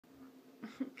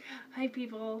Hi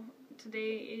people,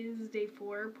 today is day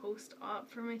 4 post-op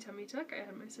for my tummy tuck. I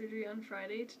had my surgery on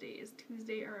Friday. Today is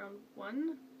Tuesday around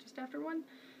 1, just after 1.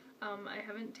 I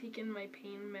haven't taken my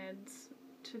pain meds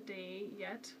today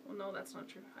yet. Well, no, that's not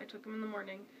true. I took them in the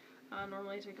morning.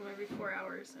 Normally I take them every 4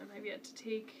 hours, and I've yet to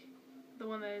take the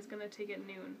one that I was going to take at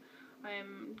noon. I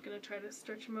am going to try to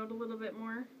stretch them out a little bit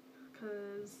more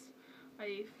because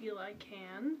I feel I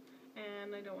can.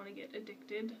 And I don't want to get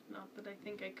addicted. Not that I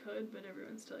think I could, but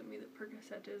everyone's telling me that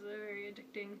Percocet is a very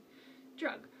addicting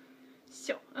drug.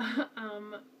 So,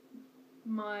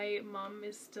 my mom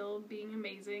is still being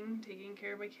amazing, taking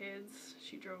care of my kids.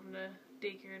 She drove them to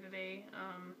daycare today.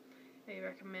 I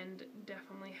recommend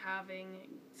definitely having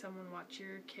someone watch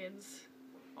your kids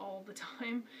all the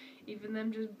time. Even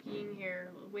them just being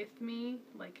here with me,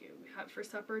 like for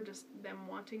supper, just them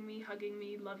wanting me, hugging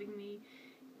me, loving me,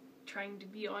 trying to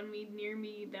be on me, near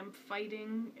me, them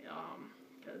fighting,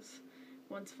 because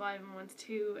one's 5 and one's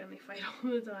 2 and they fight all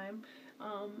the time.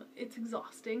 It's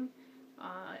exhausting.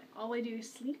 All I do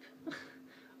is sleep.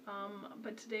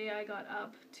 But today I got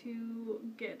up to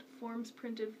get forms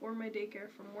printed for my daycare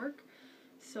from work,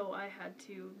 so I had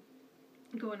to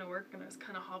go into work and I was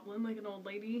kind of hobbling like an old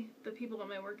lady. The people at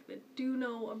my work that do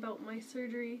know about my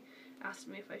surgery asked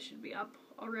me if I should be up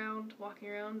around, walking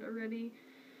around already.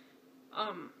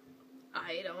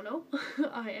 I don't know.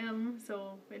 I am,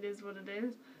 so it is what it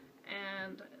is.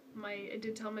 And I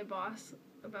did tell my boss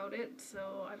about it,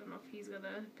 so I don't know if he's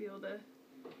gonna be able to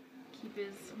keep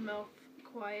his mouth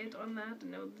quiet on that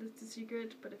and know that it's a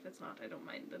secret, but if it's not, I don't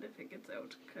mind that if it gets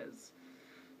out, because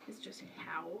it's just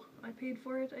how I paid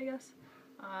for it, I guess.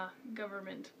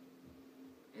 Government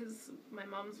my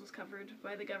mom's was covered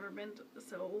by the government,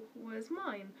 so was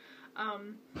mine.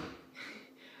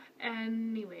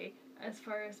 Anyway, as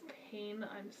far as pain,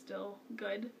 I'm still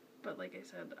good, but like I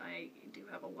said, I do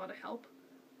have a lot of help.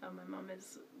 My mom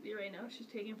is, right now, she's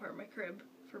taking apart my crib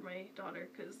for my daughter,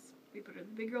 because we put her in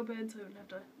the big girl bed so I don't have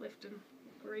to lift and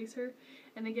raise her.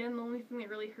 And again, the only thing that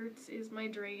really hurts is my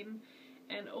drain,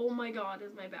 and oh my god,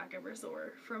 is my back ever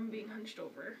sore from being hunched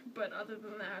over. But other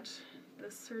than that, the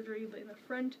surgery in the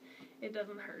front, it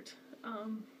doesn't hurt.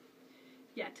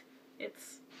 Yet.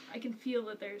 I can feel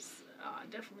that there's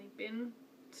definitely been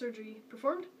surgery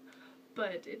performed,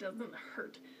 but it doesn't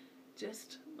hurt.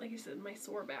 Just, like I said, my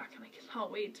sore back, and I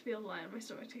cannot wait to be able to lie on my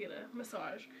stomach to get a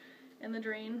massage. And the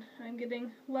drain, I'm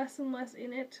getting less and less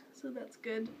in it, so that's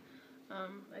good.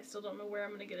 I still don't know where I'm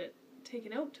going to get it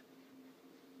taken out,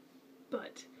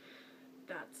 but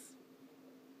that's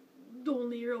the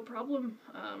only real problem.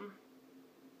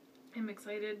 I'm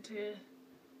excited to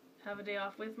have a day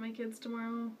off with my kids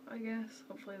tomorrow, I guess.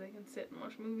 Hopefully they can sit and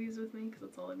watch movies with me, because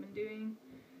that's all I've been doing.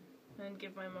 And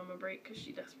give my mom a break, because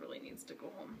she desperately needs to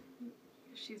go home.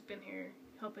 She's been here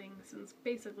helping since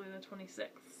basically the 26th,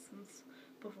 since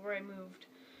before I moved.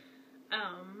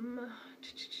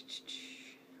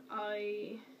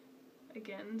 I,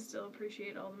 again, still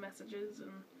appreciate all the messages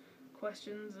and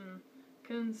questions and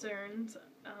concerns.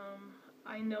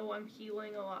 I know I'm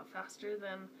healing a lot faster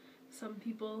than some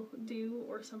people do,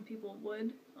 or some people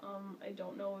would. I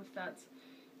don't know if that's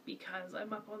because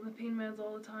I'm up on the pain meds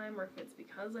all the time, or if it's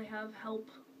because I have help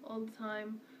all the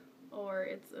time, or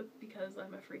it's because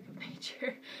I'm a freak of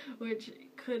nature, which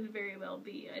could very well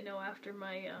be. I know after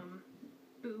my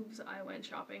boobs, I went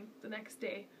shopping the next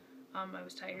day. I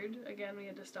was tired. Again, we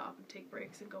had to stop and take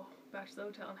breaks and go back to the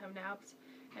hotel and have naps.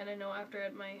 And I know after I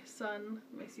had my son,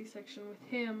 my C-section with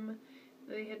him,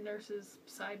 they had nurses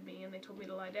beside me and they told me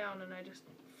to lie down, and I just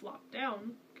flopped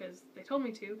down because they told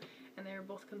me to, and they were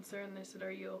both concerned. They said,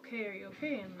 "Are you okay? Are you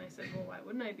okay?" And I said, "Well, why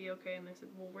wouldn't I be okay?" And they said,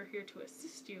 "Well, we're here to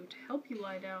assist you, to help you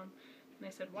lie down." And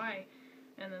I said, "Why?"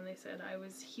 And then they said I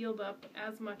was healed up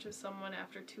as much as someone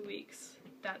after 2 weeks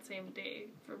that same day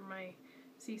from my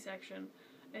C-section.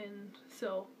 And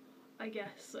so I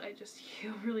guess I just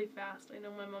heal really fast. I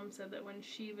know my mom said that when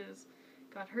she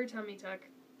got her tummy tuck,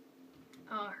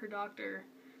 her doctor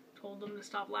told them to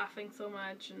stop laughing so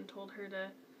much and told her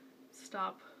to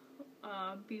stop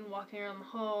walking around the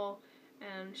hall,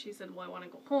 and she said, "Well, I want to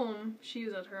go home." She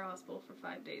was at her hospital for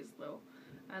 5 days though,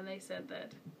 and they said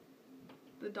that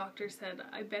the doctor said,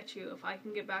 "I bet you if I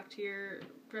can get back to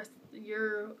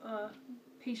your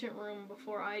patient room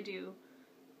before I do,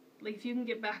 like if you can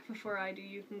get back before I do,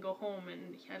 you can go home."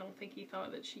 And I don't think he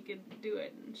thought that she could do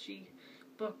it, and she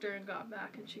booked her and got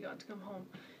back, and she got to come home.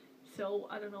 So,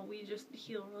 I don't know, we just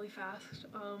heal really fast.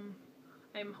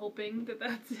 I'm hoping that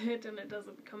that's it and it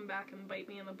doesn't come back and bite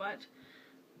me in the butt.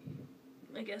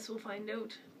 I guess we'll find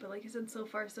out. But like I said, so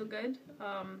far so good.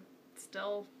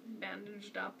 Still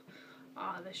bandaged up.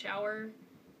 The shower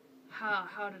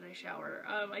how did I shower?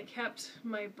 I kept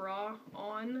my bra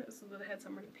on so that I had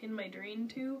somewhere to pin my drain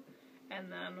to,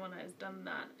 and then when I was done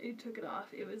that, I took it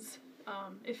off. It was,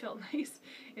 it felt nice.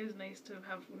 It was nice to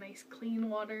have nice clean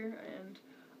water, and,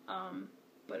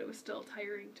 but it was still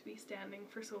tiring to be standing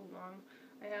for so long.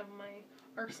 I have my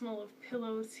arsenal of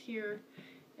pillows here,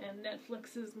 and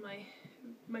Netflix is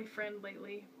my friend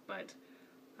lately, but,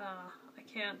 I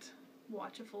can't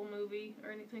watch a full movie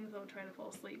or anything without trying to fall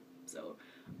asleep, so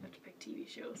I have to pick TV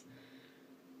shows.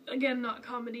 Again, not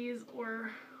comedies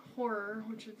or horror,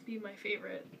 which would be my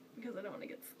favorite, because I don't want to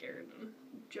get scared and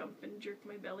jump and jerk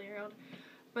my belly around.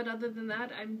 But other than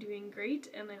that, I'm doing great,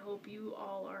 and I hope you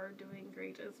all are doing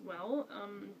great as well.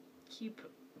 Keep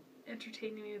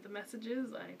entertaining me with the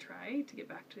messages. I try to get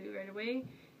back to you right away,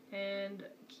 and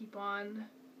keep on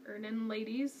earning,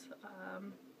 ladies.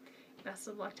 Best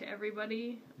of luck to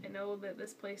everybody. I know that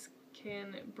this place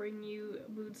can bring you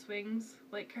mood swings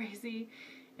like crazy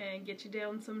and get you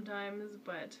down sometimes,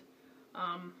 but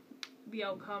the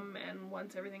outcome, and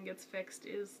once everything gets fixed,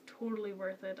 is totally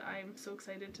worth it. I'm so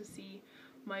excited to see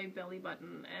my belly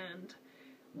button and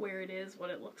where it is,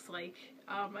 what it looks like.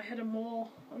 I had a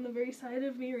mole on the very side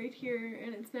of me right here,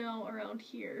 and it's now around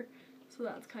here, so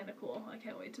that's kind of cool. I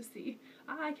can't wait to see.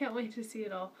 I can't wait to see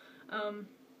it all.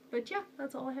 But yeah,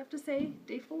 that's all I have to say.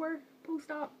 Day 4,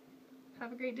 post-op.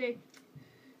 Have a great day.